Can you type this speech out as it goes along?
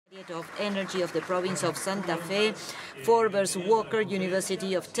of Energy of the province of Santa Fe, Forbes Walker,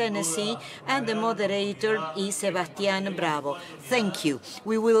 University of Tennessee, and the moderator is Sebastián Bravo. Thank you.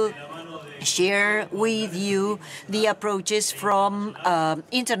 We will share with you the approaches from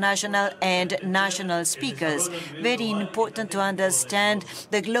international and national speakers. Very important to understand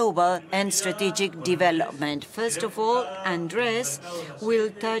the global and strategic development. First of all, Andrés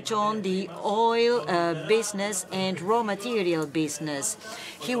will touch on the oil business and raw material business.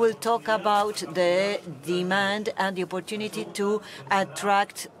 He will talk about the demand and the opportunity to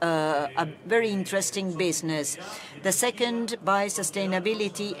attract a very interesting business. The second, by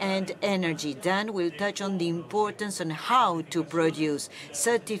sustainability and energy. Dan will touch on the importance on how to produce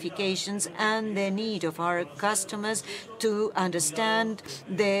certifications and the need of our customers to understand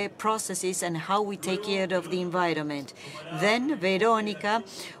the processes and how we take care of the environment. Then Verónica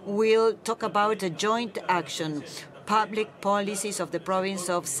will talk about a joint action, public policies of the province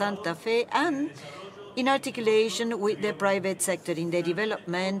of Santa Fe, and in articulation with the private sector in the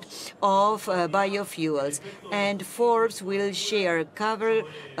development of biofuels. And Forbes will share cover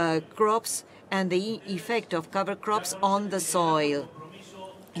crops and the effect of cover crops on the soil.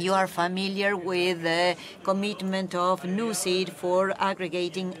 You are familiar with the commitment of Nuseed for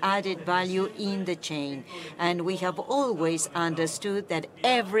aggregating added value in the chain. And we have always understood that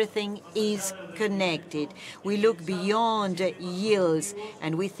everything is connected. We look beyond yields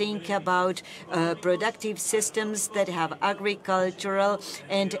and we think about productive systems that have agricultural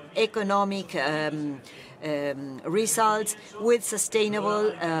and economic results with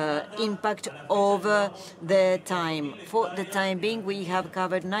sustainable impact over the time. For the time being, we have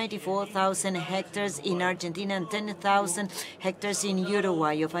covered 94,000 hectares in Argentina and 10,000 hectares in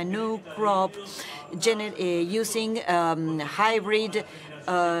Uruguay of a new crop using hybrid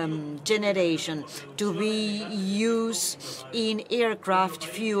generation to be used in aircraft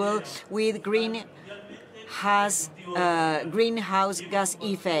fuel with greenhouse gas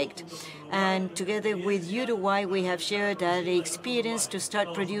effect. And together with Uruguay, we have shared our experience to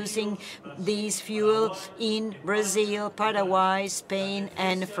start producing this fuel in Brazil, Paraguay, Spain,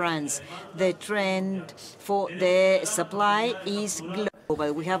 and France. The trend for the supply is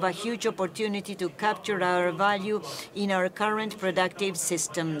global. We have a huge opportunity to capture our value in our current productive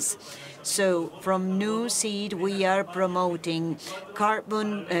systems. So from Nuseed, we are promoting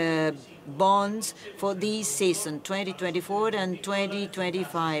carbon bonds for this season, 2024 and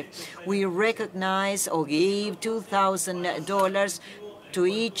 2025. We recognize or give $2,000 to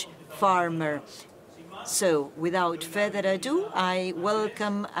each farmer. So without further ado, I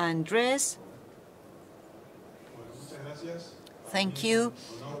welcome Andrés. Thank you.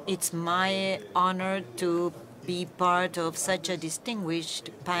 It's my honor to be part of such a distinguished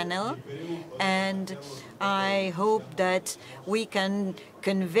panel, and I hope that we can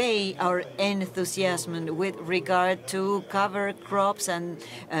convey our enthusiasm with regard to cover crops and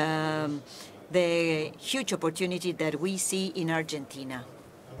the huge opportunity that we see in Argentina.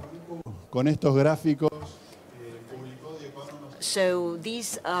 Con estos gráficos. So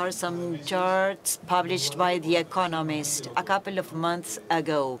these are some charts published by The Economist a couple of months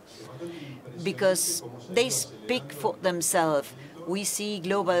ago, because they speak for themselves. We see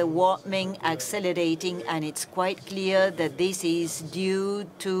global warming accelerating, and it's quite clear that this is due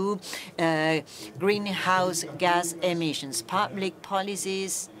to greenhouse gas emissions. Public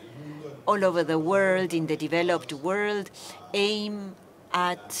policies all over the world, in the developed world, aim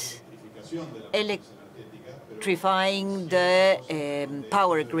at electrifying the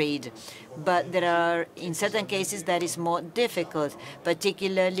power grid. But there are, in certain cases, that is more difficult,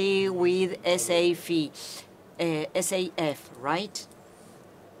 particularly with SAF, right?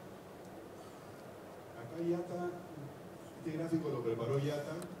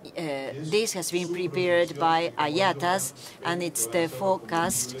 This has been prepared by IATAS, and it's the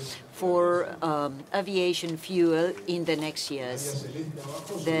forecast for aviation fuel in the next years.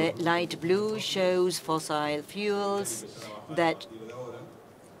 The light blue shows fossil fuels that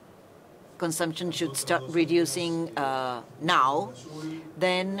consumption should start reducing now.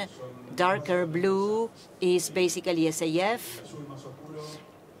 Then darker blue is basically SAF.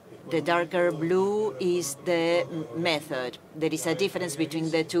 The darker blue is the method. There is a difference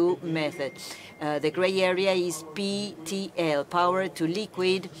between the two methods. The gray area is PTL, power to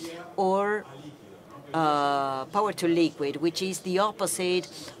liquid, or power to liquid, which is the opposite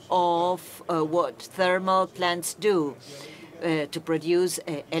of what thermal plants do to produce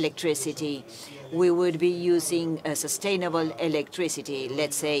electricity. We would be using sustainable electricity,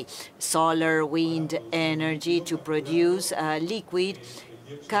 let's say solar, wind energy, to produce liquid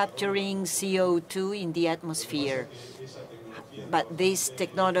capturing CO2 in the atmosphere. But this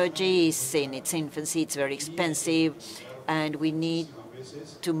technology is in its infancy. It's very expensive, and we need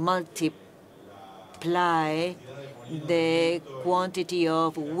to multiply the quantity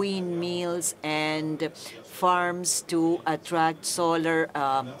of windmills and farms to attract solar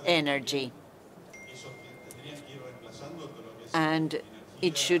energy. And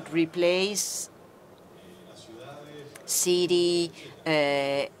it should replace city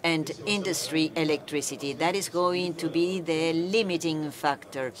and industry electricity. That is going to be the limiting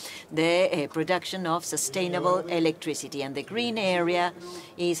factor, the production of sustainable electricity. And the green area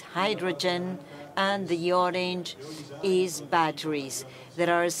is hydrogen, and the orange is batteries.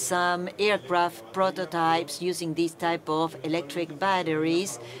 There are some aircraft prototypes using this type of electric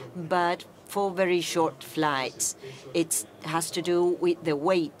batteries, but for very short flights. It has to do with the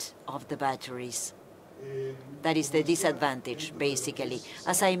weight of the batteries. That is the disadvantage, basically.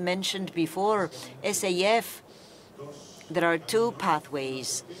 As I mentioned before, SAF, there are two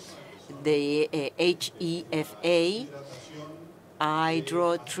pathways. The HEFA,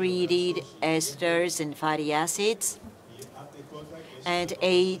 hydro-treated esters and fatty acids, and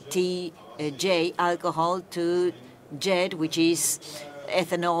ATJ, alcohol to jet, which is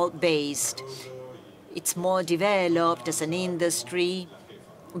ethanol-based. It's more developed as an industry,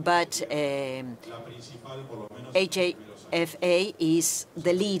 but HEFA is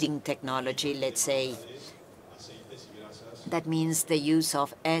the leading technology, let's say. That means the use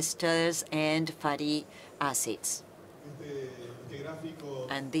of esters and fatty acids.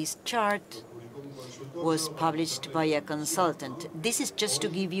 And this chart was published by a consultant. This is just to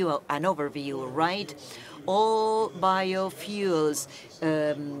give you an overview, right? All biofuels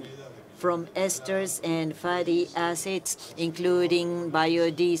from esters and fatty acids, including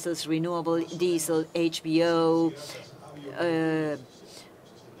biodiesels, renewable diesel, HBO,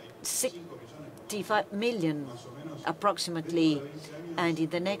 65 million approximately. And in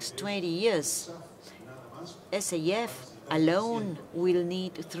the next 20 years, SAF alone will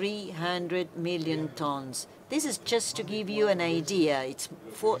need 300 million tons. This is just to give you an idea. It's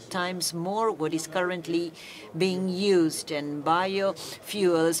 4 times more what is currently being used, and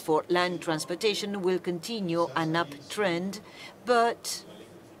biofuels for land transportation will continue an uptrend, but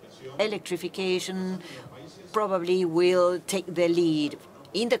electrification probably will take the lead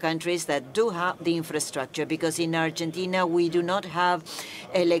in the countries that do have the infrastructure, because in Argentina we do not have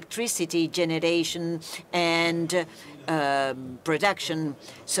electricity generation and production.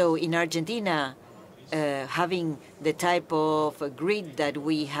 So in Argentina, having the type of grid that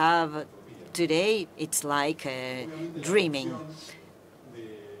we have today, it's like dreaming.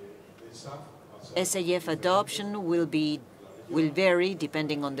 SAF adoption will vary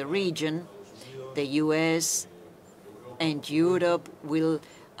depending on the region. The US and Europe will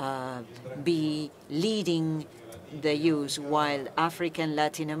be leading the use, while Africa and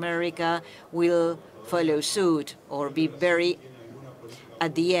Latin America will follow suit or be very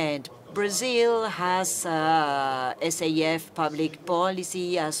at the end. Brazil has SAF public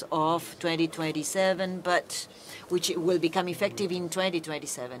policy as of 2027, but which will become effective in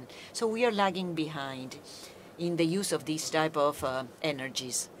 2027. So we are lagging behind in the use of these type of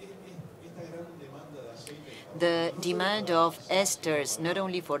energies. The demand of esters, not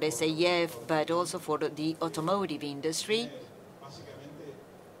only for SAF, but also for the automotive industry,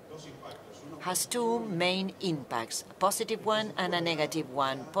 has 2 main impacts, a positive one and a negative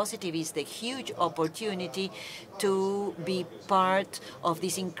one. Positive is the huge opportunity to be part of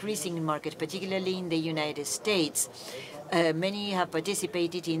this increasing market, particularly in the United States. Many have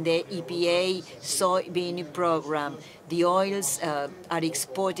participated in the EPA soybean program. The oils are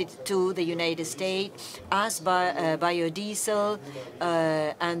exported to the United States as biodiesel,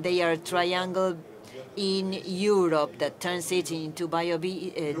 and they are triangle in Europe that turns it into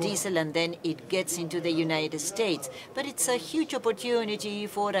biodiesel, and then it gets into the United States. But it's a huge opportunity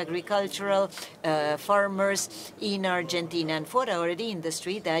for agricultural farmers in Argentina and for our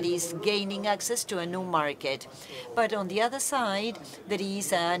industry that is gaining access to a new market. But on the other side, there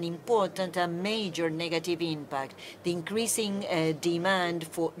is an important and major negative impact. The increasing demand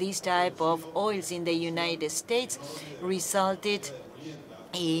for this type of oils in the United States resulted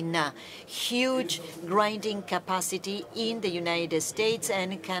in huge grinding capacity in the United States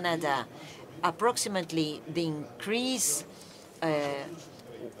and Canada. Approximately the increase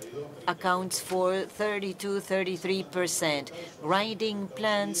accounts for 32–33%. Grinding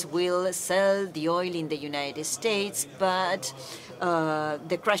plants will sell the oil in the United States, but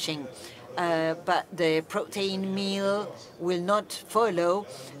the crushing, but the protein mill will not follow,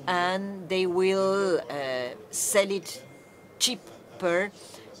 and they will sell it cheaper.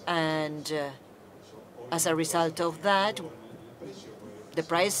 And as a result of that, the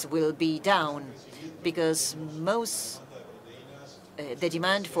price will be down because the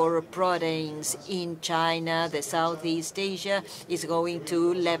demand for proteins in China, the Southeast Asia, is going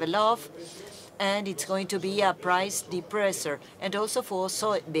to level off, and it's going to be a price depressor, and also for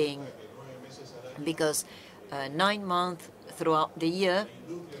soybean, because 9 months throughout the year,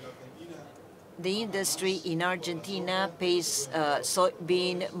 the industry in Argentina pays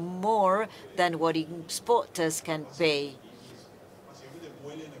soybean more than what exporters can pay.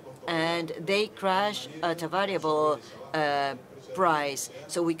 And they crash at a variable price,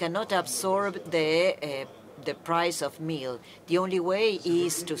 so we cannot absorb the price of meal. The only way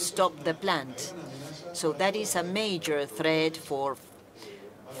is to stop the plant. So that is a major threat for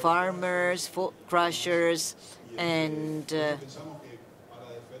farmers, for crushers, and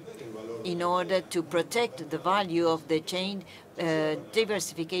in order to protect the value of the chain,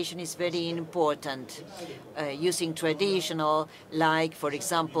 diversification is very important. Using traditional, like, for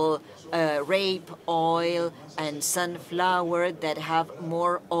example, rape oil and sunflower that have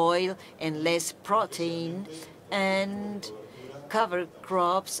more oil and less protein, and cover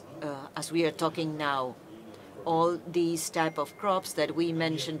crops, as we are talking now. All these type of crops that we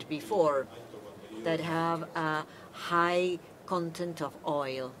mentioned before that have a high content of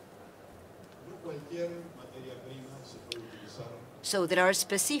oil. So there are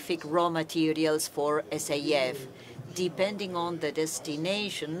specific raw materials for SAF, depending on the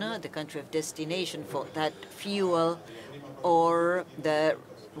destination, the country of destination for that fuel, or the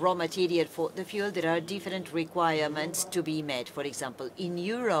raw material for the fuel. There are different requirements to be met. For example, in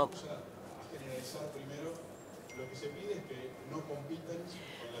Europe,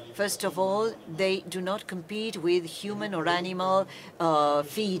 first of all, they do not compete with human or animal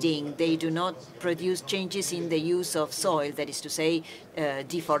feeding. They do not produce changes in the use of soil, that is to say,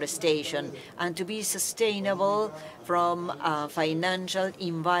 deforestation. And to be sustainable from a financial,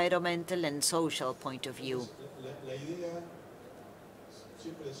 environmental, and social point of view.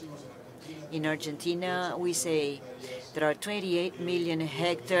 In Argentina, we say there are 28 million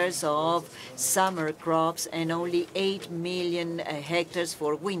hectares of summer crops and only 8 million hectares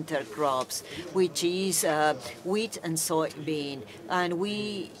for winter crops, which is wheat and soybean. And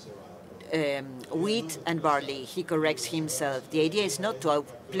wheat and barley, he corrects himself. The idea is not to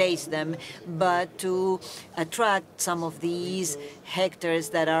outplace them, but to attract some of these hectares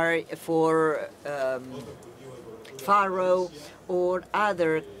that are for farrow or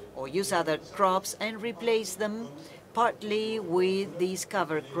use other crops and replace them partly with these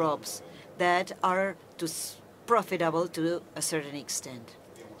cover crops that are profitable to a certain extent.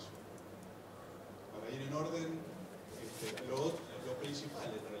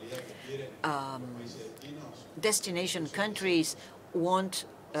 Destination countries want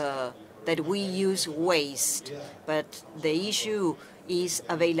that we use waste, but the issue is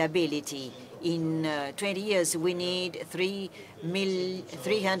availability. In 20 years, we need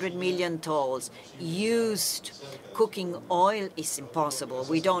 300 million tons. Used cooking oil is impossible.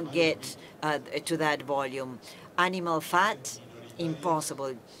 We don't get to that volume. Animal fat,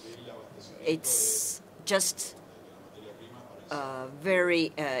 impossible. It's just a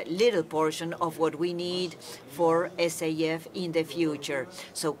very little portion of what we need for SAF in the future.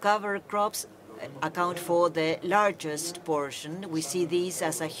 So cover crops account for the largest portion. We see this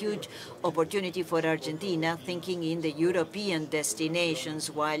as a huge opportunity for Argentina, thinking in the European destinations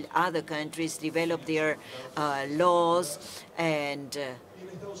while other countries develop their laws, and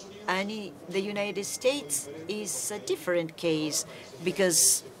the United States is a different case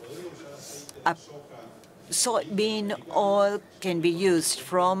because soybean oil can be used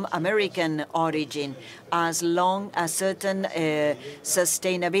from American origin as long as certain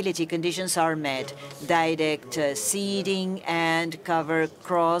sustainability conditions are met, direct seeding and cover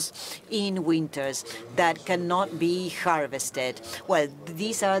crops in winters that cannot be harvested. Well,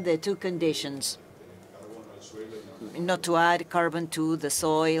 these are the two conditions, not to add carbon to the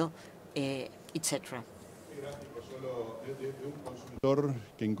soil, etc.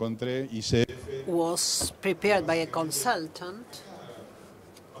 Was prepared by a consultant,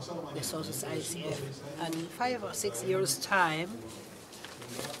 the sources ICF, and in 5 or 6 years' time,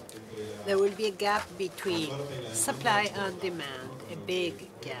 there will be a gap between supply and demand, a big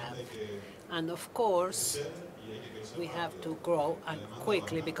gap. And of course, we have to grow and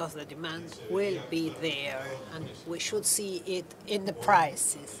quickly because the demand will be there, and we should see it in the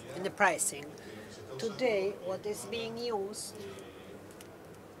prices, in the pricing. Today, what is being used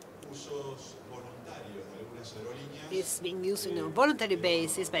is being used on a voluntary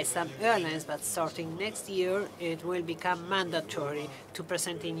basis by some airlines, but starting next year, it will become mandatory to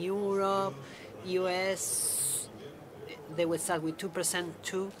present in Europe, US, they will start with 2%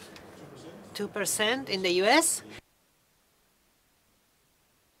 to 2% in the US.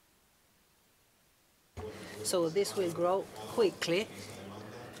 So this will grow quickly,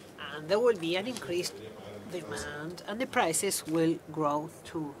 and there will be an increased demand, and the prices will grow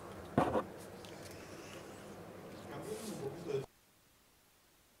too.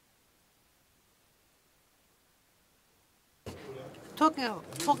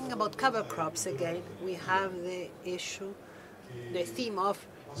 Talking about cover crops again, we have the issue, the theme of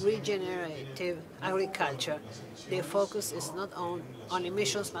regenerative agriculture. The focus is not on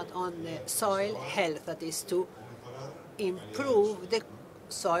emissions, but on the soil health, that is to improve the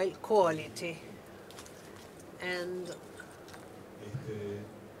soil quality. And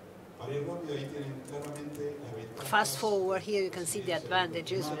fast forward here, you can see the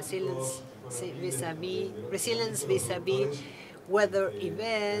advantages, resilience vis-a-vis weather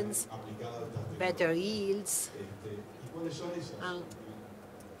events, better yields, and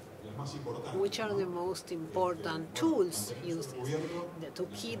which are the most important tools used to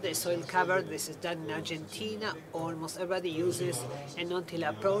keep the soil covered. This is done in Argentina. Almost everybody uses a no-till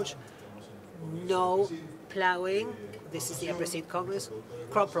approach, no plowing. This is the Aapresid Congress,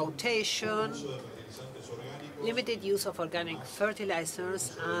 crop rotation, limited use of organic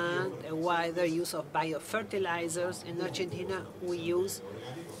fertilizers, and a wider use of biofertilizers. In Argentina, we use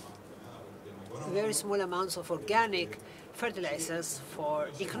very small amounts of organic fertilizers for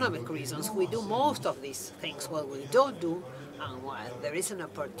economic reasons. We do most of these things. What we don't do, and while there is an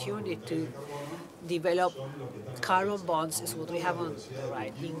opportunity to develop carbon bonds, is what we have on the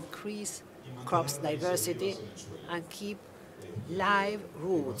right. Increase crops diversity and keep live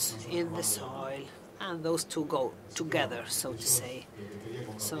roots in the soil. And those two go together, so to say.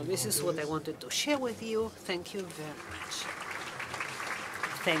 So this is what I wanted to share with you. Thank you very much.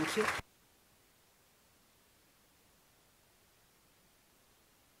 Thank you.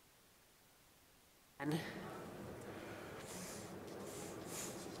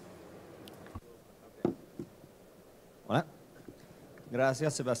 Hola.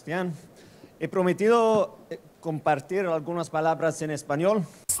 Gracias, Sebastián. He prometido compartir algunas palabras en español.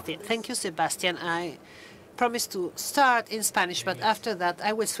 Thank you, Sebastian. I promised to start in Spanish, but after that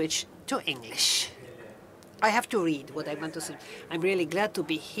I will switch to English. I have to read what I want to say. I'm really glad to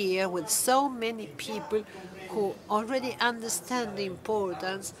be here with so many people who already understand the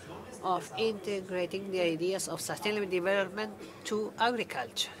importance of integrating the ideas of sustainable development to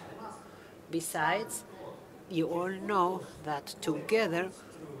agriculture. Besides, you all know that together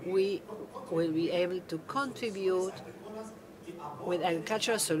we will be able to contribute with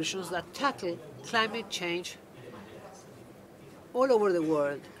agricultural solutions that tackle climate change all over the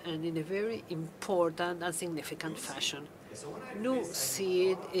world and in a very important and significant fashion.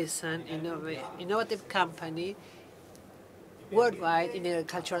 Nuseed is an innovative company worldwide in the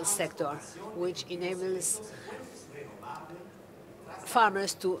agricultural sector, which enables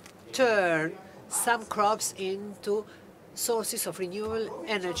farmers to turn some crops into sources of renewable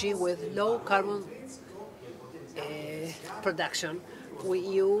energy with low carbon production. We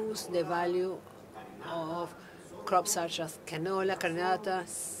use the value of crops such as canola, carnata,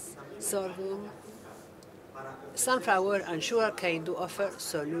 sorghum, sunflower, and sugarcane to offer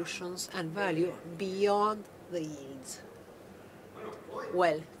solutions and value beyond the yields.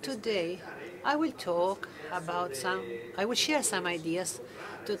 Well, today I will share some ideas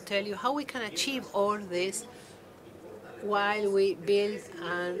to tell you how we can achieve all this while we build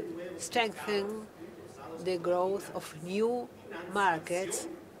and strengthen the growth of new markets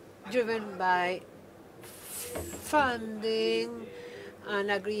driven by funding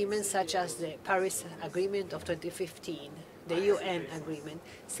and agreements such as the Paris Agreement of 2015, the UN agreement.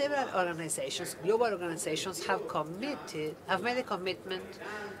 Several organizations, global organizations, have made a commitment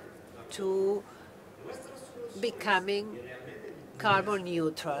to becoming carbon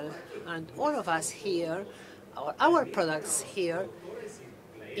neutral, and all of us here, our products here,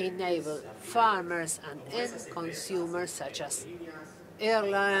 enable farmers and end consumers such as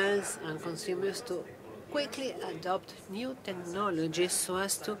airlines and consumers to quickly adopt new technologies so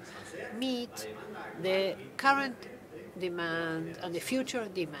as to meet the current demand and the future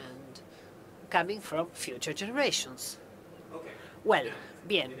demand coming from future generations. Well,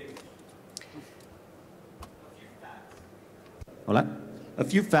 bien. Hola. A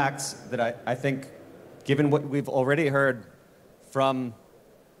few facts that I think, given what we've already heard from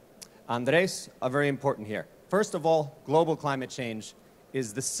Andrés, are very important here. First of all, global climate change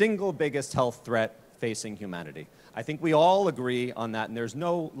is the single biggest health threat facing humanity. I think we all agree on that, and there's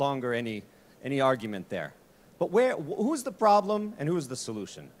no longer any argument there. But who's the problem and who's the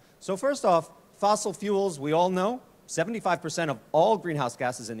solution? So first off, fossil fuels, we all know, 75% of all greenhouse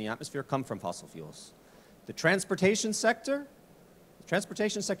gases in the atmosphere come from fossil fuels. The transportation sector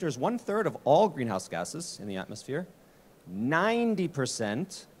is 1/3 of all greenhouse gases in the atmosphere.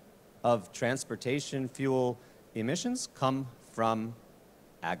 90% of transportation fuel emissions come from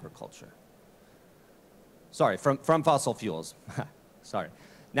agriculture. Sorry, from fossil fuels. Sorry.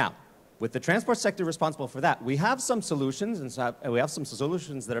 Now, with the transport sector responsible for that, we have some solutions, and we have some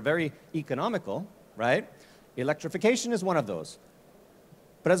solutions that are very economical, right? Electrification is one of those.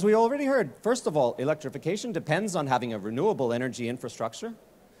 But as we already heard, first of all, electrification depends on having a renewable energy infrastructure.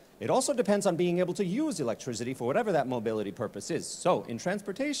 It also depends on being able to use electricity for whatever that mobility purpose is. So in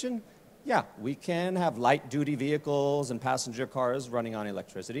transportation, yeah, we can have light-duty vehicles and passenger cars running on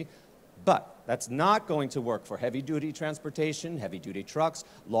electricity, but that's not going to work for heavy-duty transportation, heavy-duty trucks,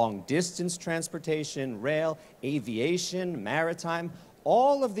 long-distance transportation, rail, aviation, maritime.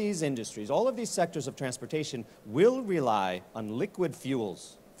 All of these industries, all of these sectors of transportation will rely on liquid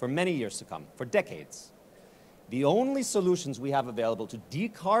fuels for many years to come, for decades. The only solutions we have available to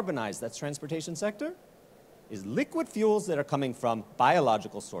decarbonize that transportation sector is liquid fuels that are coming from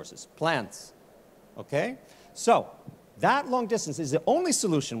biological sources, plants, okay? So that long distance is the only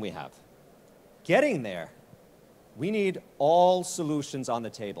solution we have. Getting there, we need all solutions on the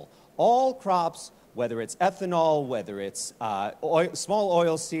table. All crops, whether it's ethanol, whether it's small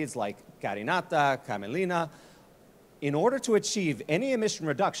oil seeds like carinata, camelina, in order to achieve any emission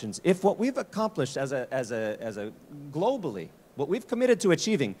reductions, if what we've accomplished as a globally, what we've committed to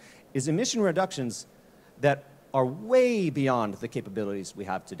achieving is emission reductions that are way beyond the capabilities we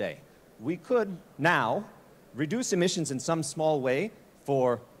have today. We could now reduce emissions in some small way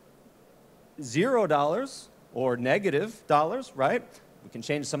for $0 or -$, right? We can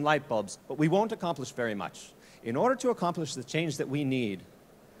change some light bulbs, but we won't accomplish very much. In order to accomplish the change that we need,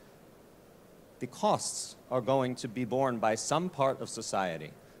 the costs are going to be borne by some part of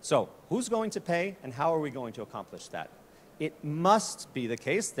society. So who's going to pay, and how are we going to accomplish that? It must be the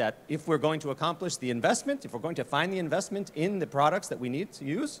case that if we're going to accomplish the investment, if we're going to find the investment in the products that we need to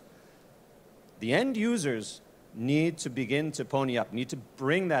use, the end users need to begin to pony up, need to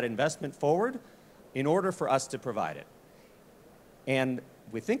bring that investment forward in order for us to provide it. And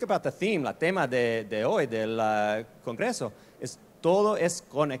we think about the theme, la tema de hoy del Congreso, is todo es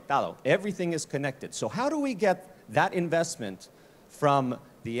conectado. Everything is connected. So how do we get that investment from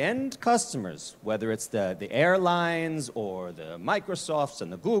the end customers, whether it's the airlines or the Microsofts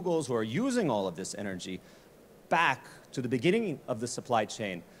and the Googles who are using all of this energy, back to the beginning of the supply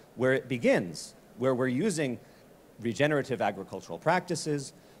chain, where it begins, where we're using regenerative agricultural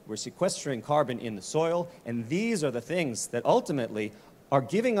practices, we're sequestering carbon in the soil, and these are the things that ultimately are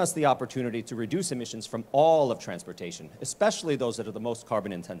giving us the opportunity to reduce emissions from all of transportation, especially those that are the most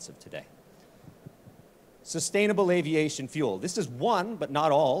carbon intensive today. Sustainable aviation fuel. This is one, but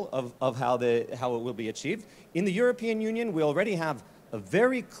not all, of how it will be achieved. In the European Union, we already have a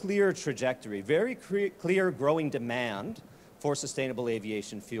very clear trajectory, very clear growing demand for sustainable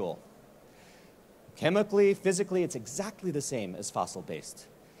aviation fuel. Chemically, physically, it's exactly the same as fossil-based.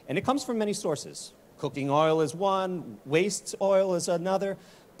 And it comes from many sources. Cooking oil is one, waste oil is another,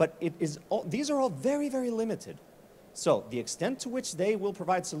 but these are all very, very limited. So the extent to which they will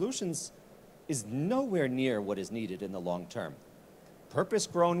provide solutions is nowhere near what is needed in the long term.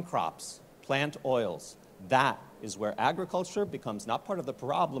 Purpose-grown crops, plant oils, that is where agriculture becomes not part of the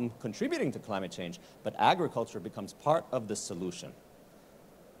problem contributing to climate change, but agriculture becomes part of the solution.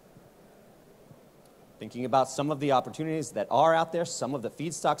 Thinking about some of the opportunities that are out there, some of the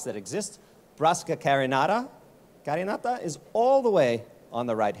feedstocks that exist, Brassica carinata is all the way on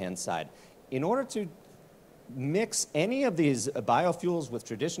the right-hand side. In order to mix any of these biofuels with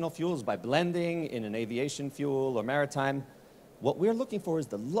traditional fuels by blending in an aviation fuel or maritime, what we're looking for is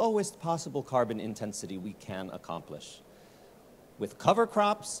the lowest possible carbon intensity we can accomplish. With cover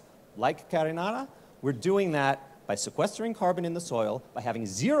crops like carinata, we're doing that by sequestering carbon in the soil, by having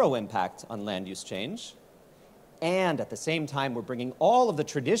zero impact on land use change, and at the same time, we're bringing all of the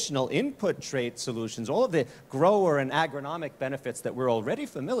traditional input trait solutions, all of the grower and agronomic benefits that we're already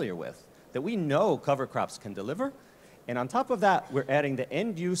familiar with, that we know cover crops can deliver. And on top of that, we're adding the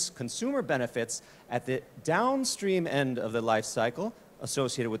end-use consumer benefits at the downstream end of the life cycle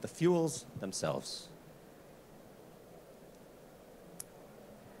associated with the fuels themselves.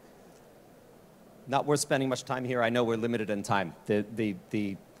 Not worth spending much time here. I know we're limited in time. The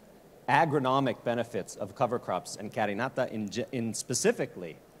agronomic benefits of cover crops and carinata in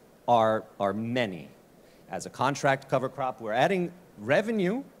specifically are many. As a contract cover crop, we're adding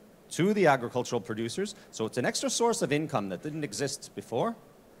revenue to the agricultural producers, so it's an extra source of income that didn't exist before,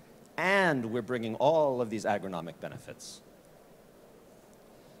 and we're bringing all of these agronomic benefits.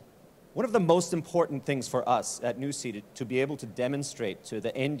 One of the most important things for us at Nuseed to be able to demonstrate to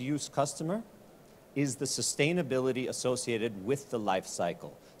the end-use customer is the sustainability associated with the life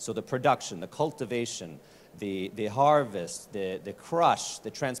cycle. So the production, the cultivation, the harvest, the crush, the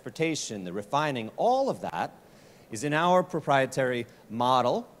transportation, the refining, all of that is in our proprietary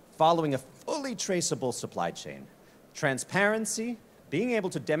model following a fully traceable supply chain. Transparency, being able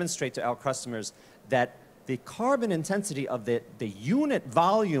to demonstrate to our customers that the carbon intensity of the unit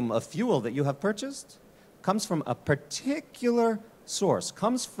volume of fuel that you have purchased comes from a particular source,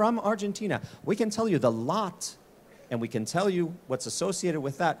 comes from Argentina. We can tell you the lot, and we can tell you what's associated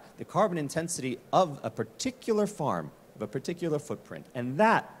with that, the carbon intensity of a particular farm, of a particular footprint. And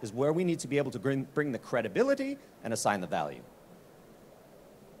that is where we need to be able to bring the credibility and assign the value.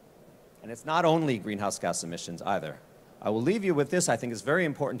 And it's not only greenhouse gas emissions either. I will leave you with this. I think it's very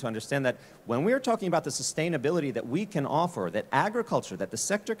important to understand that when we are talking about the sustainability that we can offer, that agriculture, that the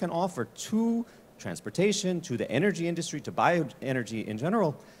sector can offer to transportation, to the energy industry, to bioenergy in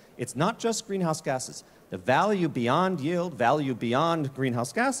general, it's not just greenhouse gases. The value beyond yield, value beyond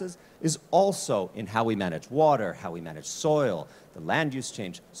greenhouse gases is also in how we manage water, how we manage soil, the land use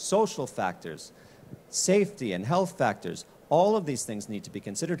change, social factors, safety and health factors. All of these things need to be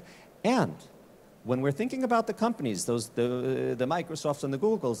considered. And when we're thinking about the companies, the Microsofts and the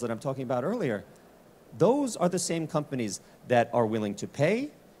Googles that I'm talking about earlier, those are the same companies that are willing to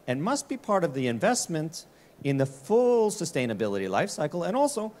pay and must be part of the investment in the full sustainability life cycle, and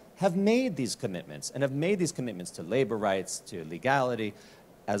also have made these commitments, and have made these commitments to labor rights, to legality,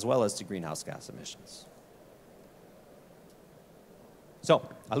 as well as to greenhouse gas emissions. So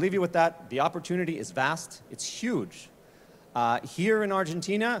I'll leave you with that. The opportunity is vast. It's huge. Here in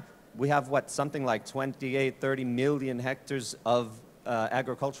Argentina, we have, something like 28, 30 million hectares of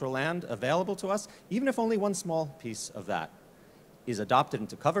agricultural land available to us. Even if only one small piece of that is adopted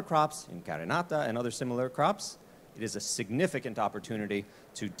into cover crops, in carinata and other similar crops, it is a significant opportunity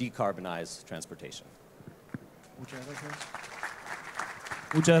to decarbonize transportation. Muchas gracias.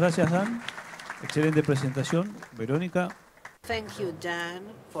 Muchas gracias, Dan. Excelente presentación. Verónica. Thank you, Dan,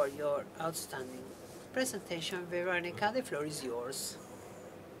 for your outstanding presentation. Verónica, the floor is yours.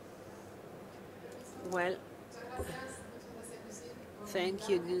 Well, thank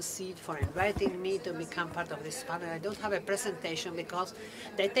you, Nuseed, for inviting me to become part of this panel. I don't have a presentation because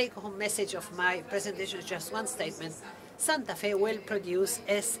the take-home message of my presentation is just one statement. Santa Fe will produce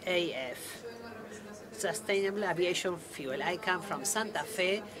SAF, Sustainable Aviation Fuel. I come from Santa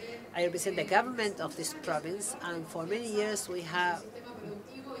Fe. I represent the government of this province, and for many years we have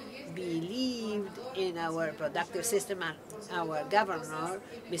believed in our productive system, and our governor,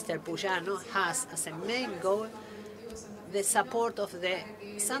 Mr. Pujano, has as a main goal the support of the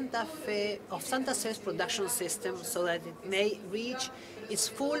Santa Fe's production system so that it may reach its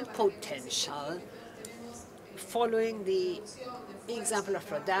full potential. Following the example of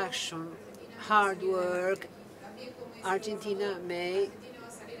production, hard work, Argentina may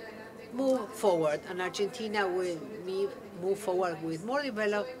move forward, and Argentina will move forward with more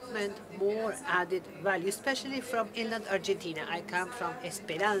development, more added value, especially from inland Argentina. I come from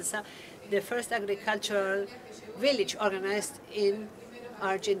Esperanza, the first agricultural village organized in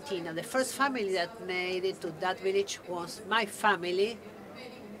Argentina. The first family that made it to that village was my family,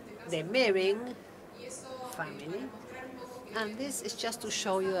 the Mering family. And this is just to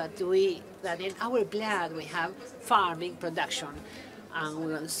show you that in our blood we have farming production. And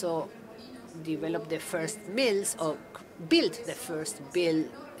we also developed the first mills, or built the first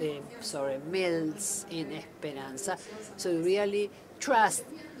mills in Esperanza. So we really trust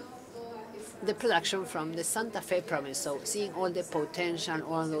the production from the Santa Fe province. So seeing all the potential,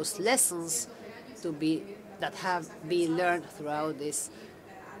 all those lessons that have been learned throughout these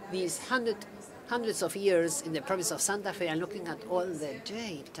hundreds of years in the province of Santa Fe, and looking at all the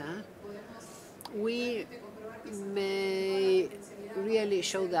data, we may really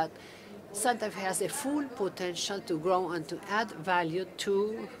show that Santa Fe has a full potential to grow and to add value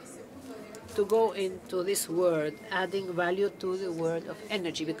to go into this world, adding value to the world of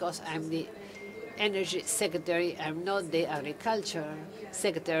energy, because I'm the Energy Secretary, I'm not the Agriculture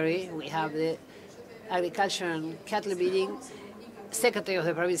Secretary. We have the Agriculture and Cattle Breeding Secretary of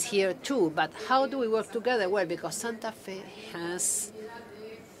the province here too. But how do we work together? Well, because Santa Fe has,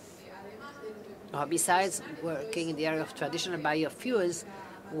 besides working in the area of traditional biofuels,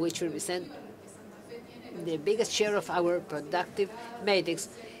 which represent the biggest share of our productive matrix,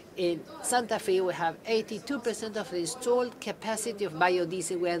 in Santa Fe we have 82% of the installed capacity of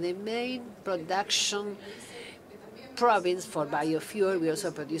biodiesel. We are the main production province for biofuel. We also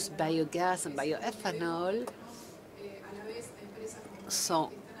produce biogas and bioethanol.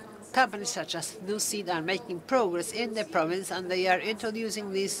 So companies such as Nuseed are making progress in the province, and they are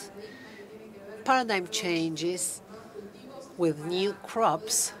introducing these paradigm changes with new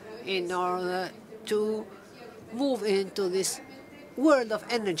crops in order to move into this world of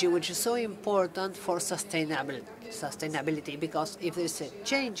energy, which is so important for sustainability, because if there's a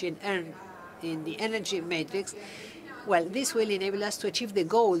change in the energy matrix, well, this will enable us to achieve the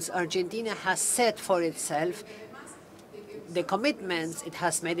goals Argentina has set for itself, the commitments it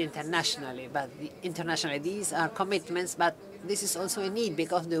has made internationally. But internationally, these are commitments, but this is also a need,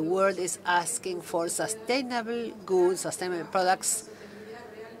 because the world is asking for sustainable goods, sustainable products.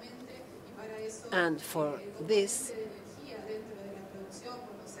 And for this,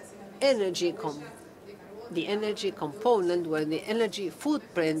 the energy component, where the energy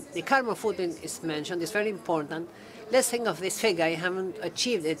footprint, the carbon footprint is mentioned, is very important. Let's think of this figure. I haven't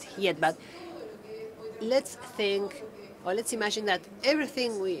achieved it yet, but let's think, or let's imagine that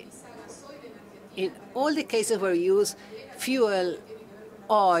in all the cases where we use fuel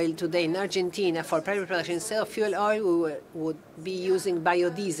oil today in Argentina for private production, instead of fuel oil, we would be using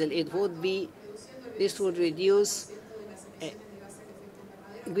biodiesel. This would reduce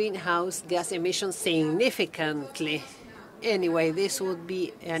greenhouse gas emissions significantly. Anyway, this would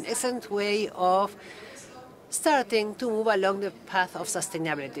be an excellent way of starting to move along the path of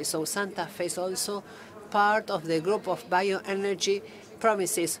sustainability. So Santa Fe is also part of the group of bioenergy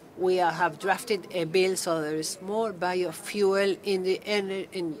promises. We have drafted a bill so there is more biofuel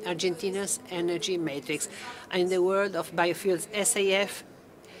in Argentina's energy matrix. And in the world of biofuels, SAF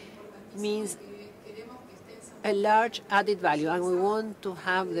means a large added value, and we want to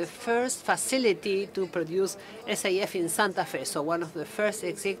have the first facility to produce SAF in Santa Fe. So one of the first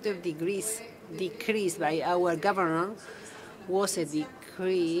executive decrees by our governor was a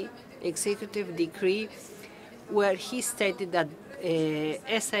executive decree, where he stated that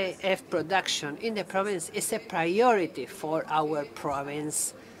SAF production in the province is a priority for our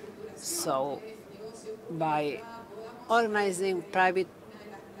province. So by organizing public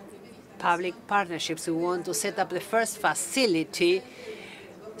partnerships, we want to set up the first facility,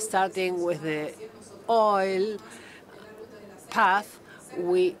 starting with the oil path.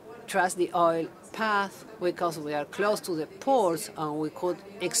 We trust the oil path because we are close to the ports, and we could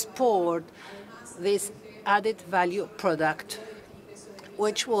export this added value product,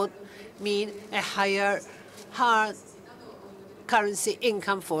 which would mean a higher hard currency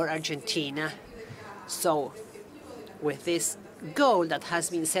income for Argentina. So with this goal that has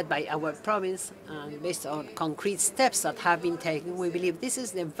been set by our province and based on concrete steps that have been taken, we believe this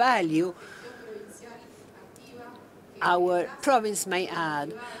is the value our province may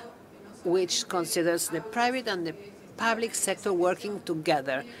add, which considers the private and the public sector working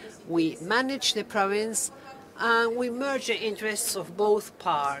together. We manage the province and we merge the interests of both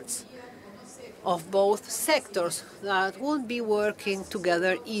parts, of both sectors that won't be working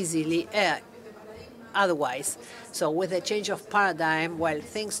together easily otherwise. So with a change of paradigm, well,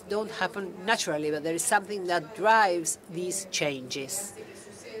 things don't happen naturally, but there is something that drives these changes,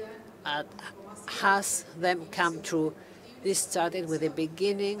 has them come true. This started with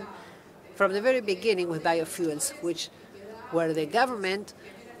from the very beginning with biofuels, where the government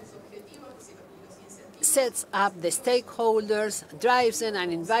sets up the stakeholders, drives them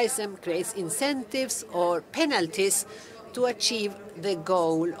and invites them, creates incentives or penalties to achieve the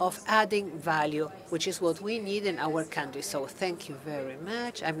goal of adding value, which is what we need in our country. So thank you very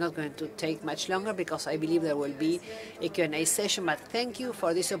much. I'm not going to take much longer because I believe there will be a Q&A session, but thank you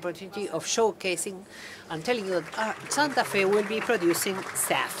for this opportunity of showcasing and telling you that Santa Fe will be producing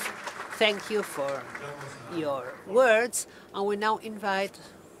SAF. Thank you for your words, and we now invite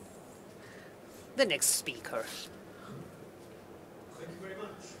the next speaker. Thank you very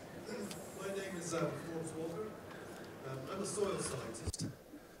much. My name is Forbes Walker. I'm a soil scientist.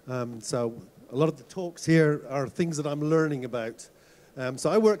 So a lot of the talks here are things that I'm learning about.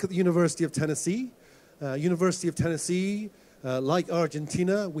 So I work at the University of Tennessee. University of Tennessee, like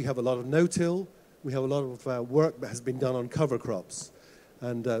Argentina, we have a lot of no-till. We have a lot of work that has been done on cover crops.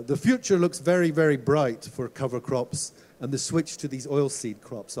 And the future looks very, very bright for cover crops and the switch to these oilseed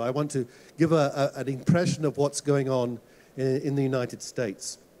crops. So I want to give an impression of what's going on in the United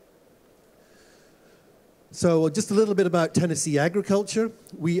States. So just a little bit about Tennessee agriculture.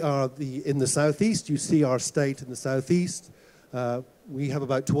 We are in the southeast. You see our state in the southeast. We have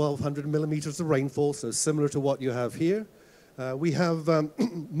about 1,200 millimeters of rainfall, so similar to what you have here. We have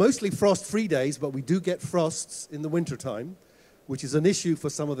mostly frost-free days, but we do get frosts in the wintertime, which is an issue for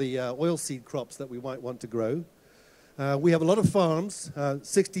some of the oilseed crops that we might want to grow. We have a lot of farms,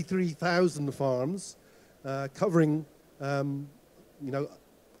 63,000 farms, covering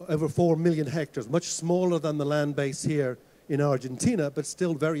over 4 million hectares, much smaller than the land base here in Argentina, but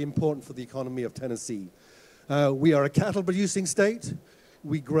still very important for the economy of Tennessee. We are a cattle-producing state.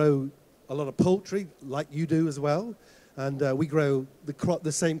 We grow a lot of poultry, like you do as well, and we grow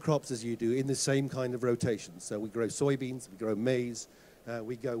the same crops as you do in the same kind of rotation. So we grow soybeans, we grow maize,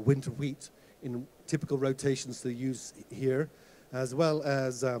 we grow winter wheat in typical rotations to use here, as well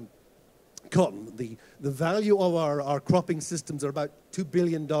as cotton. The value of our cropping systems are about $2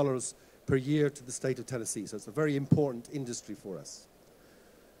 billion per year to the state of Tennessee, so it's a very important industry for us.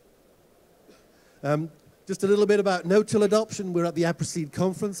 Just a little bit about no-till adoption. We're at the Aapresid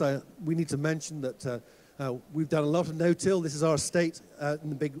conference. We need to mention that we've done a lot of no-till. This is our state in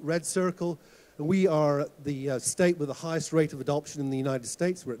the big red circle. And we are the state with the highest rate of adoption in the United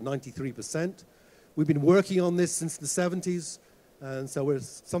States. We're at 93%. We've been working on this since the 70s, and so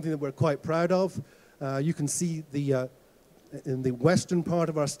it's something that we're quite proud of. You can see in the western part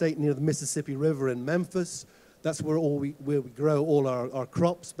of our state near the Mississippi River in Memphis, that's where we grow all our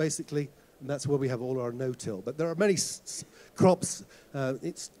crops, basically. And that's where we have all our no-till. But there are many crops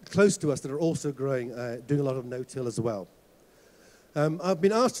it's close to us that are also growing, doing a lot of no-till as well. I've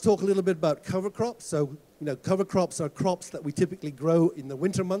been asked to talk a little bit about cover crops. So, cover crops are crops that we typically grow in the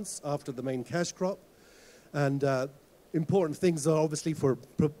winter months after the main cash crop. And important things are obviously for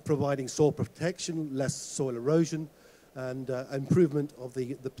providing soil protection, less soil erosion, and improvement of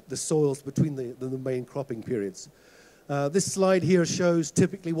the soils between the main cropping periods. This slide here shows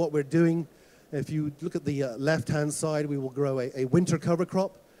typically what we're doing. If you look at the left-hand side, we will grow a winter cover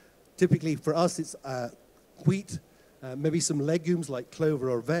crop. Typically for us, it's wheat, maybe some legumes like clover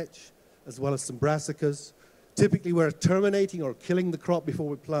or vetch, as well as some brassicas. Typically, we're terminating or killing the crop before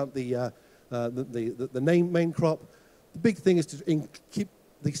we plant the main crop. The big thing is to keep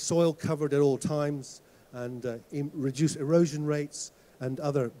the soil covered at all times and reduce erosion rates and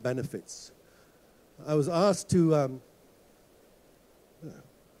other benefits. I was asked to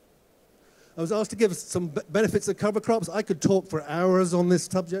give some benefits of cover crops. I could talk for hours on this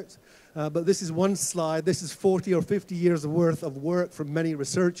subject, but this is one slide. This is 40 or 50 years worth of work from many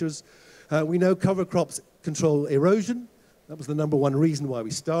researchers. We know cover crops control erosion. That was the #1 reason why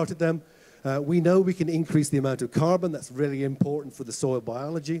we started them. We know we can increase the amount of carbon. That's really important for the soil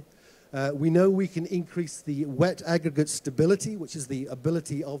biology. We know we can increase the wet aggregate stability, which is the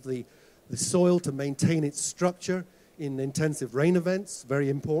ability of the soil to maintain its structure in intensive rain events, very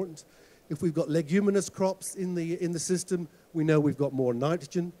important. If we've got leguminous crops in the system, we know we've got more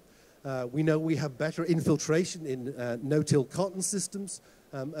nitrogen. We know we have better infiltration in no-till cotton systems,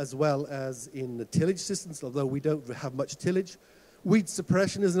 as well as in the tillage systems, although we don't have much tillage. Weed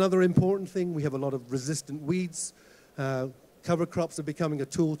suppression is another important thing. We have a lot of resistant weeds. Cover crops are becoming a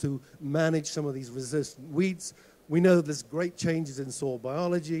tool to manage some of these resistant weeds. We know there's great changes in soil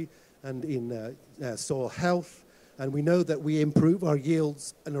biology and in soil health, and we know that we improve our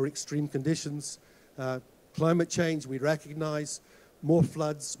yields under extreme conditions. Climate change, we recognize more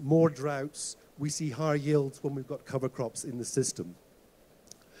floods, more droughts. We see higher yields when we've got cover crops in the system.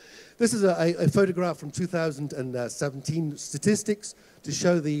 This is a photograph from 2017 statistics to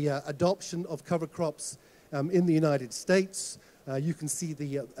show the adoption of cover crops in the United States. You can see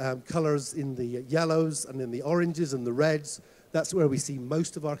the colors in the yellows and in the oranges and the reds. That's where we see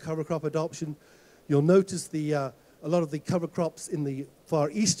most of our cover crop adoption. You'll notice a lot of the cover crops in the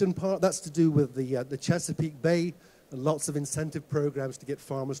far eastern part. That's to do with the Chesapeake Bay and lots of incentive programs to get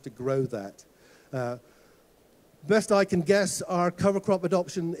farmers to grow that. Best I can guess, our cover crop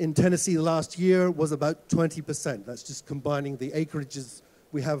adoption in Tennessee last year was about 20%. That's just combining the acreages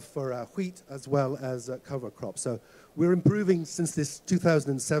we have for wheat as well as cover crops. So we're improving since this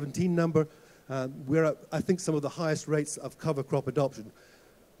 2017 number. We're at, I think, some of the highest rates of cover crop adoption,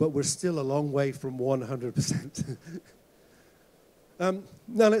 but we're still a long way from 100%. Now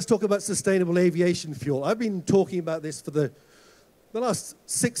let's talk about sustainable aviation fuel. I've been talking about this for the last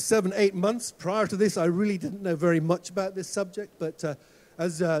 6, 7, 8 months. Prior to this, I really didn't know very much about this subject, but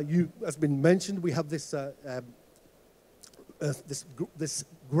as been mentioned, we have this this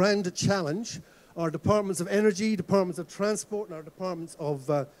grand challenge. Our departments of energy, departments of transport, and our departments of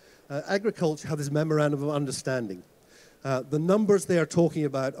agriculture have this memorandum of understanding. The numbers they are talking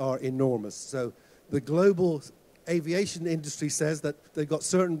about are enormous. So the global aviation industry says that they've got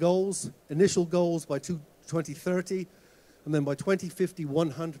certain goals, initial goals by 2030, and then by 2050,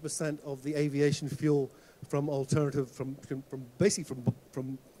 100% of the aviation fuel from alternative, from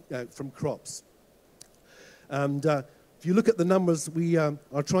crops. And if you look at the numbers, we are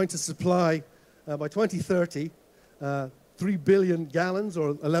trying to supply by 2030 3 billion gallons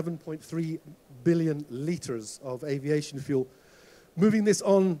or 11.3 billion liters of aviation fuel. Moving this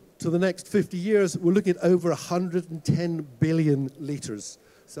on to the next 50 years, we're looking at over 110 billion liters.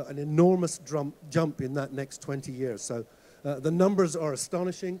 So an enormous jump in that next 20 years. So the numbers are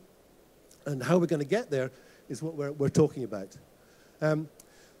astonishing, and how we're going to get there is what we're talking about.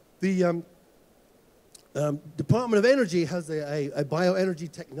 The Department of Energy has a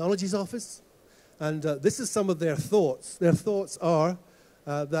bioenergy technologies office, and this is some of their thoughts. Their thoughts are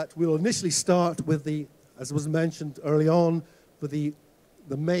that we'll initially start with the, as was mentioned early on, with the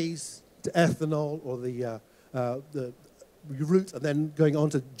maize to ethanol, or the route, and then going on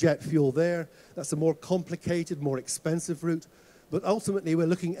to jet fuel there. That's a more complicated, more expensive route. But ultimately, we're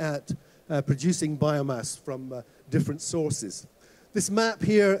looking at producing biomass from different sources. This map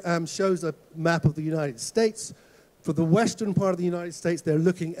here shows a map of the United States. For the western part of the United States, they're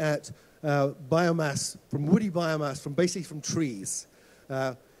looking at biomass, from woody biomass, basically from trees.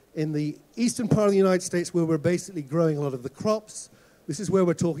 In the eastern part of the United States, where we're basically growing a lot of the crops, this is where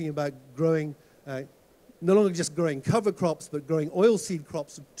we're talking about growing, no longer just growing cover crops, but growing oilseed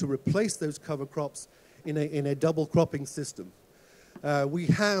crops to replace those cover crops in a double cropping system. We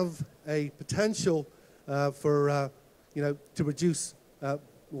have a potential for, to produce,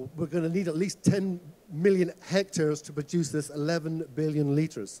 we're going to need at least 10 million hectares to produce this 11 billion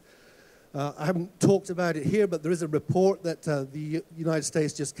liters. I haven't talked about it here, but there is a report that the United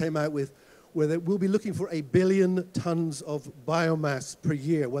States just came out with, where they will be looking for 1 billion tons of biomass per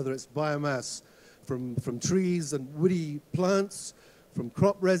year, whether it's biomass from trees and woody plants, from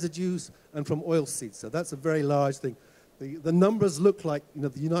crop residues, and from oil seeds. So that's a very large thing. The numbers look like,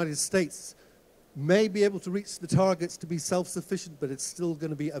 the United States may be able to reach the targets to be self-sufficient, but it's still going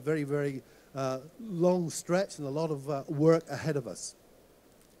to be a very, very long stretch and a lot of work ahead of us.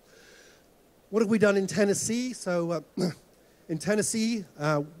 What have we done in Tennessee? So in Tennessee,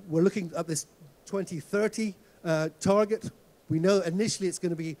 we're looking at this 2030 target. We know initially it's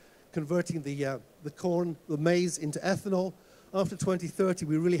going to be converting the corn, the maize, into ethanol. After 2030,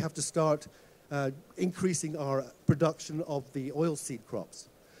 we really have to start increasing our production of the oilseed crops.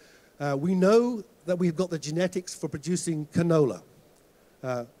 We know that we've got the genetics for producing canola.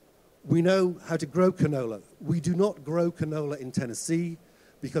 We know how to grow canola. We do not grow canola in Tennessee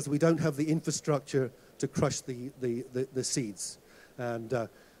because we don't have the infrastructure to crush the seeds. And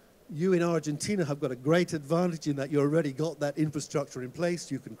you in Argentina have got a great advantage in that you already got that infrastructure in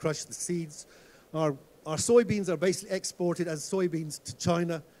place. You can crush the seeds. Our soybeans are basically exported as soybeans to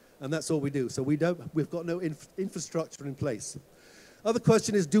China, and that's all we do. So we've got no infrastructure in place. Other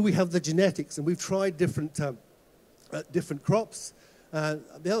question is, do we have the genetics? And we've tried different crops. The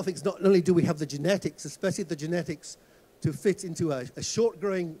other thing is, not only do we have the genetics, especially the genetics to fit into a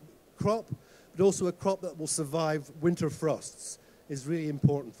short-growing crop, but also a crop that will survive winter frosts is really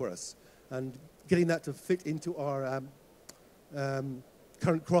important for us. And getting that to fit into our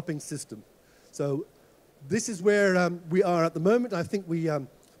current cropping system. So this is where we are at the moment. I think we're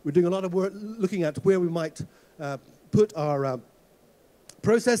doing a lot of work looking at where we might put our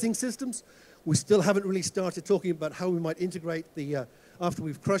processing systems. We still haven't really started talking about how we might integrate after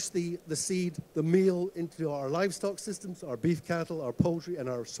we've crushed the seed, the meal, into our livestock systems, our beef cattle, our poultry, and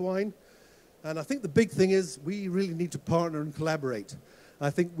our swine. And I think the big thing is we really need to partner and collaborate. I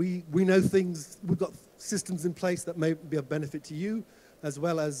think we know things, we've got systems in place that may be of benefit to you, as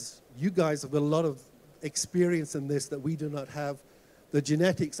well as you guys have got a lot of experience in this that we do not have. The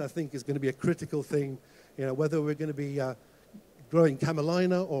genetics, I think, is going to be a critical thing, whether we're going to be growing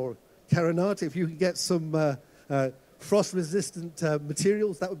camelina or carinata. If you can get some frost-resistant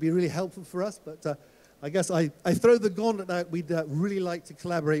materials, that would be really helpful for us. But I guess I throw the gauntlet out. We'd really like to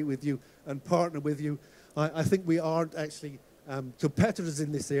collaborate with you and partner with you. I think we aren't actually competitors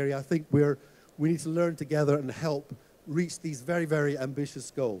in this area. I think we need to learn together and help reach these very, very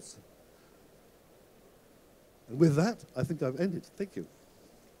ambitious goals. And with that, I think I've ended. Thank you.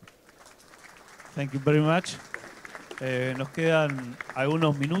 Thank you very much. Nos quedan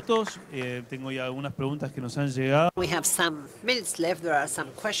algunos minutos. Tengo ya algunas preguntas que nos han llegado. We have some minutes left. There are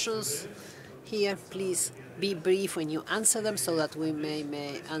some questions here. Please be brief when you answer them so that we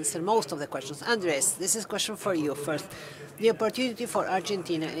may answer most of the questions. Andrés, this is a question for you first. The opportunity for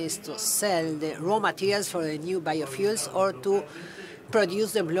Argentina is to sell the raw materials for the new biofuels or to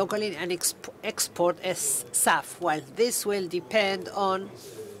produce them locally and export as SAF. Well, this will depend on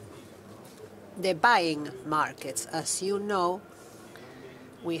the buying markets. As you know,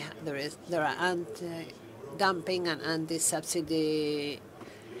 there are anti-dumping and anti-subsidy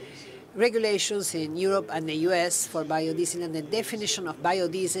regulations in Europe and the US for biodiesel, and the definition of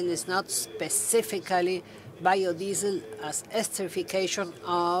biodiesel is not specifically biodiesel as esterification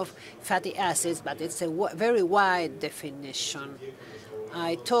of fatty acids, but it's a very wide definition.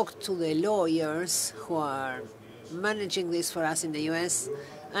 I talked to the lawyers who are managing this for us in the US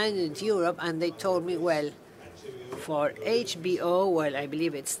and in Europe, and they told me, well, for HBO, well, I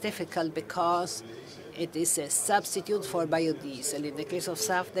believe it's difficult because it is a substitute for biodiesel. In the case of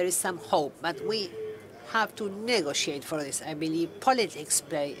SAF, there is some hope, but we have to negotiate for this. I believe politics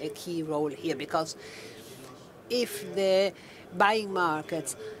play a key role here, because if the buying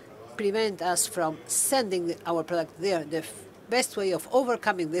markets prevent us from sending our product there, the best way of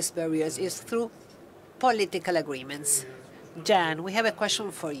overcoming these barriers is through political agreements. Jan, we have a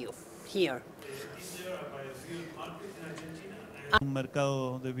question for you here. ¿Un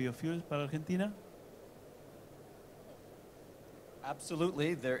mercado de biofuels para Argentina?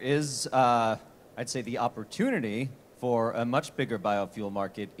 Absolutely. There is, I'd say, the opportunity for a much bigger biofuel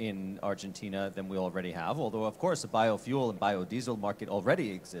market in Argentina than we already have, although, of course, a biofuel and biodiesel market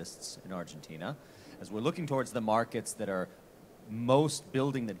already exists in Argentina. As we're looking towards the markets that are most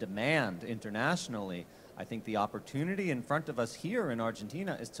building the demand internationally, I think the opportunity in front of us here in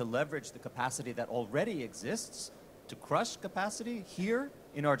Argentina is to leverage the capacity that already exists, to crush capacity here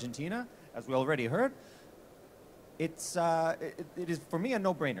in Argentina, as we already heard. It is, for me, a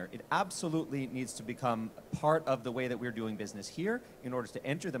no-brainer. It absolutely needs to become part of the way that we're doing business here in order to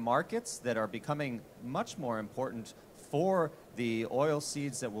enter the markets that are becoming much more important for the oil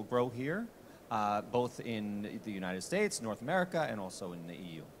seeds that will grow here, both in the United States, North America, and also in the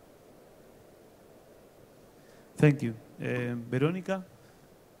EU. Thank you. Verónica?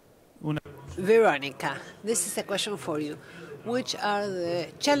 Veronica, this is a question for you. Which are the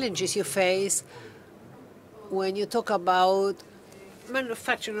challenges you face when you talk about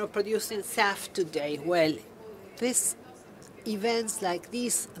manufacturing or producing SAF today? Well, these events like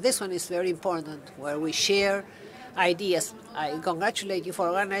this one is very important, where we share ideas. I congratulate you for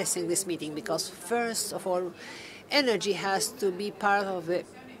organizing this meeting, because first of all, energy has to be part of the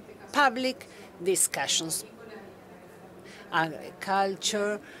public discussions.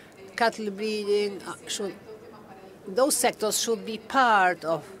 Agriculture, cattle breeding, those sectors should be part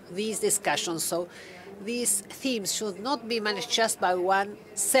of these discussions. So these themes should not be managed just by one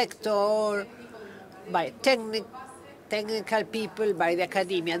sector, or by technical people, by the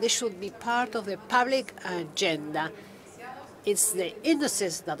academia. They should be part of the public agenda. It's the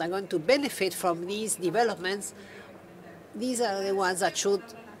industries that are going to benefit from these developments. These are the ones that should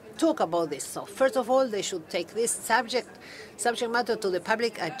talk about this. So first of all, they should take this subject matter to the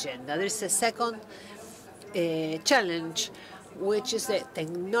public agenda. There's a second challenge, which is the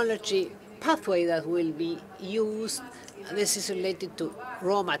technology pathway that will be used. This is related to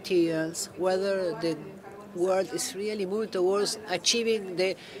raw materials, whether the world is really moving towards achieving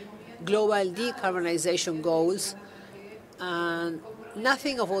the global decarbonization goals. And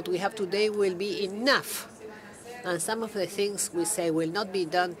nothing of what we have today will be enough. And some of the things we say will not be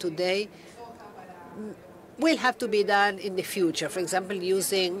done today will have to be done in the future. For example,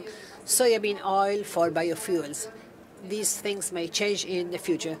 using soybean oil for biofuels. These things may change in the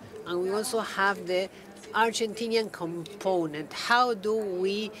future. And we also have the Argentinian component. How do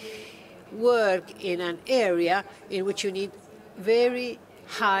we work in an area in which you need very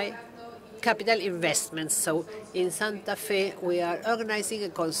high capital investments? So in Santa Fe, we are organizing a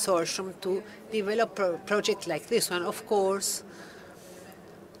consortium to develop a project like this one. Of course,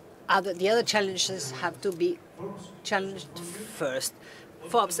 the other challenges have to be challenged first.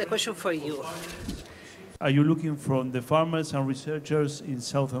 Forbes, a question for you. Are you looking from the farmers and researchers in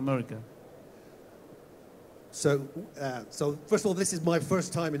South America? So first of all, this is my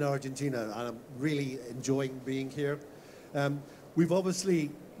first time in Argentina, and I'm really enjoying being here. We've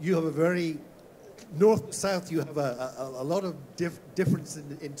obviously, you have a very north-south, you have a lot of difference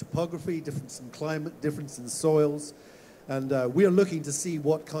in topography, difference in climate, difference in soils, and we are looking to see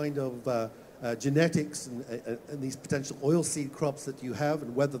what kind of genetics and these potential oilseed crops that you have,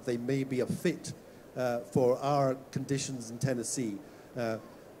 and whether they may be a fit for our conditions in Tennessee.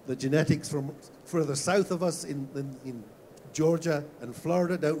 The genetics from further south of us in Georgia and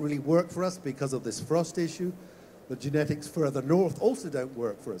Florida don't really work for us because of this frost issue. The genetics further north also don't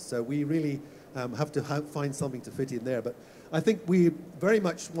work for us. So we really have to find something to fit in there. But I think we very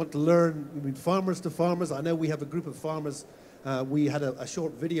much want to learn, I mean, farmers to farmers. I know we have a group of farmers. We had a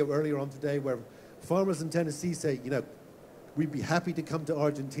short video earlier on today where farmers in Tennessee say, you know, we'd be happy to come to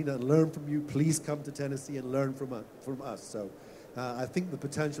Argentina and learn from you. Please come to Tennessee and learn from us. So I think the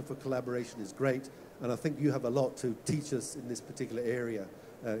potential for collaboration is great, and I think you have a lot to teach us in this particular area,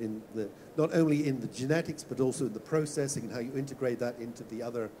 not only in the genetics, but also in the processing and how you integrate that into the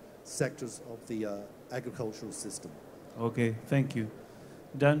other sectors of the agricultural system. Okay, thank you.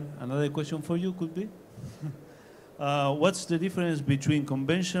 Dan, another question for you could be? What's the difference between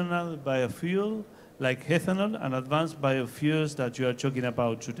conventional biofuel, like ethanol, and advanced biofuels that you are talking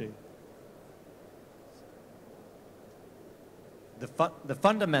about today? The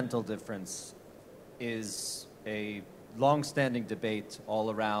fundamental difference is a long-standing debate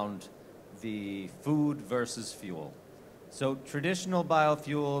all around the food versus fuel. So traditional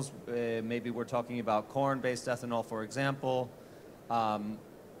biofuels, maybe we're talking about corn-based ethanol, for example,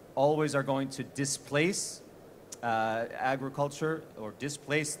 always are going to displace agriculture or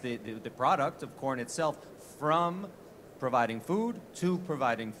displace the product of corn itself from providing food to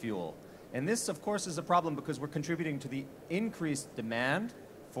providing fuel. And this, of course, is a problem because we're contributing to the increased demand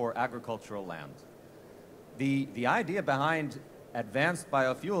for agricultural land. The idea behind advanced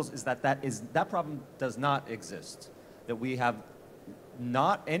biofuels is that problem does not exist. That we have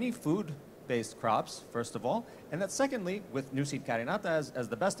not any food-based crops, first of all, and that secondly, with Nuseed carinata as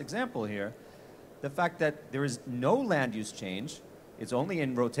the best example here, the fact that there is no land use change, it's only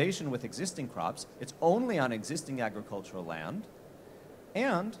in rotation with existing crops, it's only on existing agricultural land,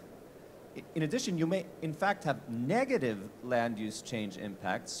 and in addition, you may in fact have negative land use change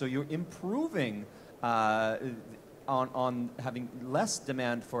impacts, so you're improving on having less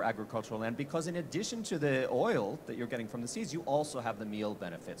demand for agricultural land because in addition to the oil that you're getting from the seeds, you also have the meal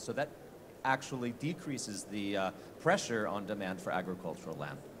benefits. So that actually decreases the pressure on demand for agricultural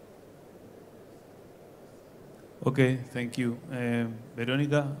land. Okay, thank you.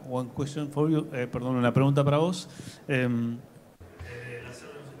 Verónica, one question for you. Perdón, una pregunta para vos.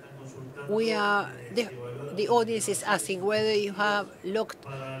 The audience is asking whether you have looked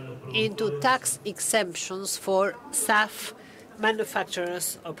into tax exemptions for SAF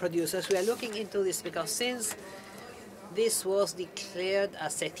manufacturers or producers. We are looking into this because since this was declared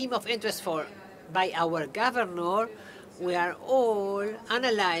as a theme of interest by our governor, we are all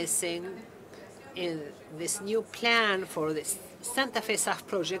analyzing in this new plan for this Santa Fe SAF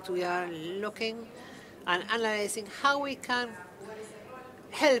project. We are looking and analyzing how we can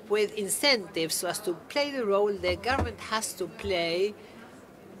help with incentives so as to play the role the government has to play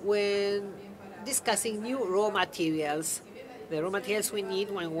when discussing new raw materials, the raw materials we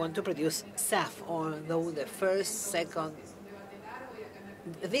need when we want to produce SAF, although the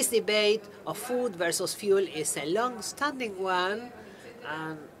this debate of food versus fuel is a long-standing one,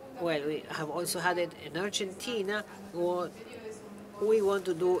 and well, we have also had it in Argentina. What we want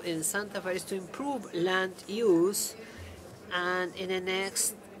to do in Santa Fe is to improve land use, and in the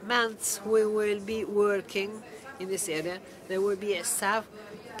next months we will be working in this area. There will be a SAF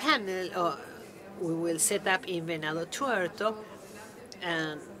panel, or we will set up in Venado Tuerto,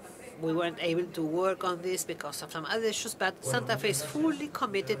 and we weren't able to work on this because of some other issues, but Santa Fe is fully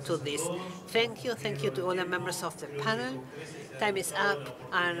committed to this. Thank you to all the members of the panel. Time is up,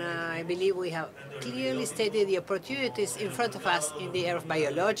 and I believe we have clearly stated the opportunities in front of us in the area of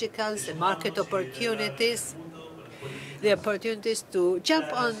biologicals, the market opportunities, the opportunities to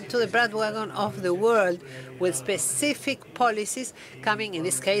jump onto the bandwagon of the world with specific policies coming, in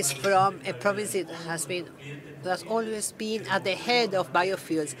this case, from a province that's always been at the head of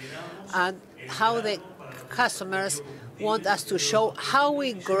biofuels, and how the customers want us to show how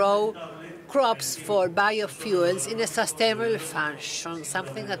we grow crops for biofuels in a sustainable fashion,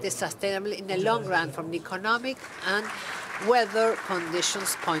 something that is sustainable in the long run from the economic and weather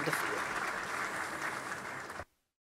conditions point of view.